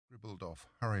dribbled off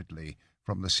hurriedly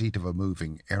from the seat of a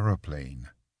moving aeroplane.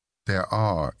 There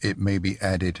are, it may be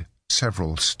added,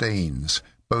 several stains,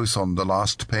 both on the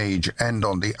last page and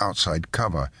on the outside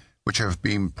cover, which have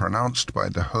been pronounced by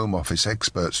the Home Office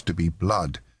experts to be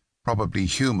blood, probably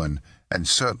human and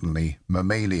certainly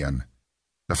mammalian.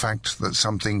 The fact that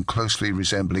something closely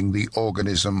resembling the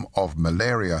organism of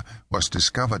malaria was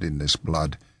discovered in this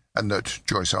blood, and that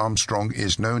Joyce Armstrong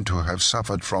is known to have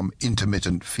suffered from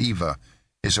intermittent fever,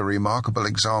 is a remarkable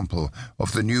example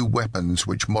of the new weapons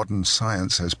which modern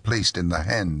science has placed in the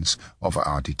hands of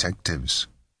our detectives.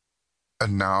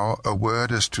 And now a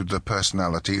word as to the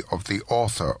personality of the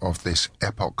author of this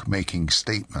epoch-making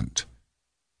statement.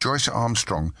 Joyce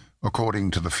Armstrong,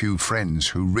 according to the few friends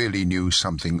who really knew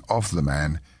something of the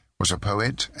man, was a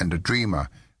poet and a dreamer,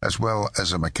 as well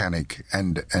as a mechanic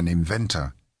and an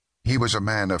inventor. He was a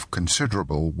man of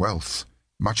considerable wealth,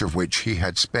 much of which he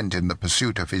had spent in the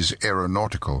pursuit of his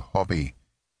aeronautical hobby.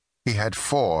 He had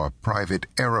 4 private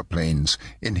aeroplanes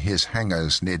in his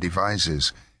hangars near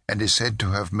Devizes, and is said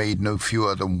to have made no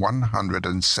fewer than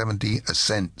 170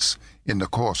 ascents in the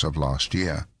course of last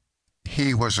year.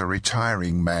 He was a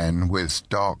retiring man with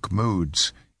dark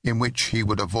moods, in which he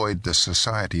would avoid the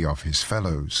society of his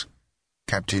fellows.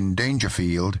 Captain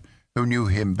Dangerfield, who knew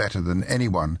him better than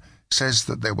anyone, says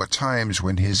that there were times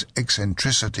when his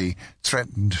eccentricity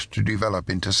threatened to develop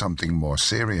into something more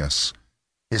serious.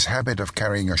 His habit of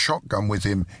carrying a shotgun with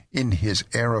him in his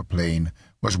aeroplane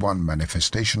was one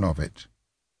manifestation of it.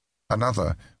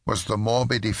 Another was the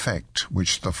morbid effect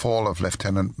which the fall of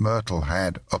Lieutenant Myrtle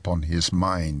had upon his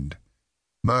mind.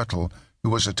 Myrtle, who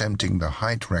was attempting the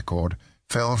height record,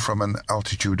 fell from an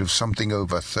altitude of something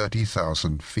over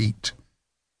 30,000 feet.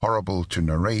 Horrible to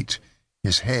narrate,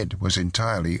 his head was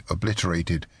entirely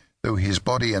obliterated, though his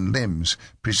body and limbs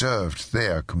preserved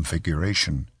their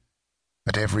configuration.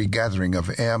 At every gathering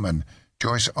of airmen,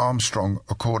 Joyce Armstrong,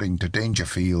 according to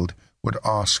Dangerfield, would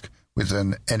ask, with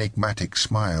an enigmatic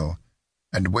smile,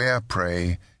 "And where,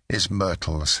 pray, is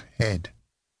Myrtle's head?"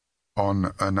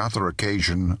 On another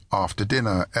occasion, after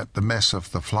dinner at the mess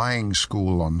of the flying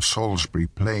school on Salisbury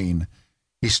Plain,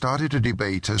 he started a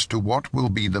debate as to what will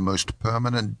be the most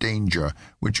permanent danger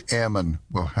which airmen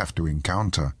will have to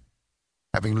encounter.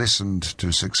 Having listened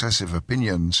to successive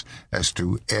opinions as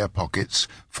to air pockets,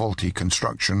 faulty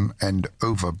construction, and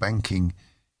overbanking,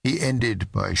 he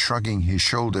ended by shrugging his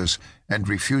shoulders and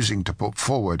refusing to put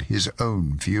forward his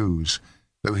own views,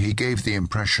 though he gave the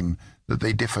impression that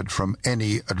they differed from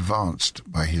any advanced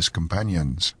by his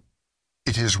companions.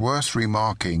 It is worth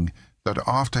remarking that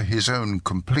after his own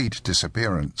complete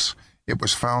disappearance, it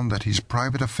was found that his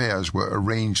private affairs were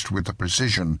arranged with a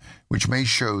precision which may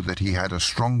show that he had a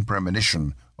strong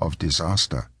premonition of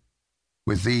disaster.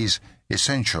 With these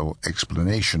essential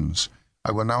explanations,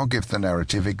 I will now give the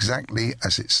narrative exactly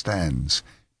as it stands,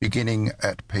 beginning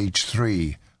at page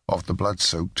 3 of the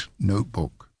blood-soaked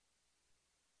notebook.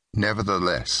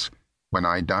 Nevertheless, when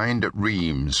I dined at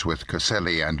Rheims with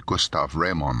Caselli and Gustave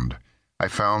Raymond, I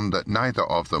found that neither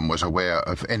of them was aware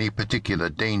of any particular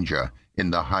danger in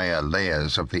the higher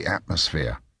layers of the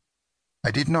atmosphere.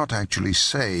 I did not actually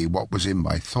say what was in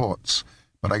my thoughts,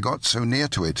 but I got so near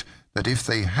to it that if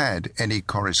they had any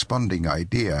corresponding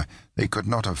idea, they could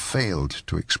not have failed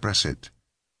to express it.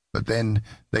 But then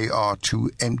they are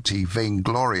 2 empty,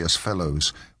 vainglorious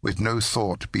fellows, with no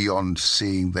thought beyond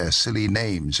seeing their silly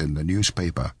names in the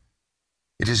newspaper.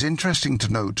 It is interesting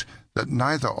to note that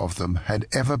neither of them had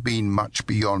ever been much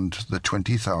beyond the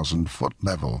 20,000-foot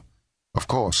level. Of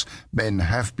course, men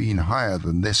have been higher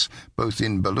than this, both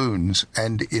in balloons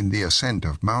and in the ascent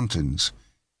of mountains.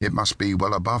 It must be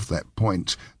well above that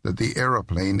point that the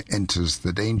aeroplane enters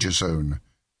the danger zone,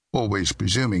 always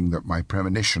presuming that my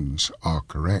premonitions are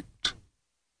correct.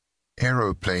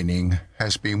 Aeroplaning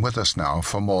has been with us now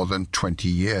for more than 20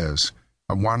 years,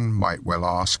 and one might well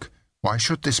ask, why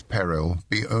should this peril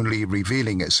be only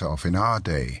revealing itself in our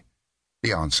day?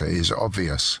 The answer is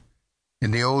obvious.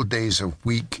 In the old days of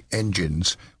weak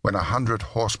engines, when 100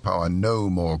 horsepower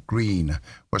gnome or green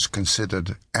was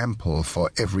considered ample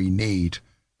for every need,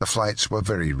 the flights were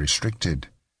very restricted.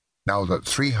 Now that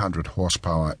 300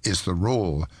 horsepower is the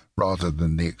rule rather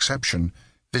than the exception,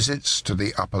 visits to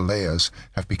the upper layers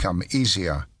have become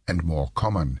easier and more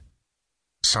common.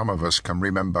 Some of us can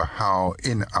remember how,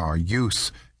 in our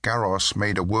youth, Garros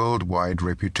made a worldwide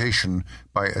reputation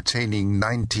by attaining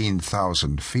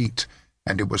 19,000 feet,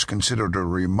 and it was considered a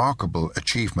remarkable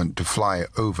achievement to fly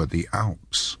over the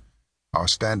Alps. Our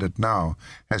standard now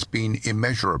has been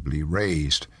immeasurably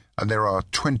raised, and there are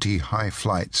 20 high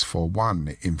flights for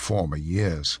one in former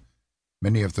years.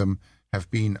 Many of them have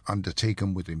been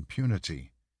undertaken with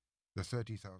impunity. The 30,000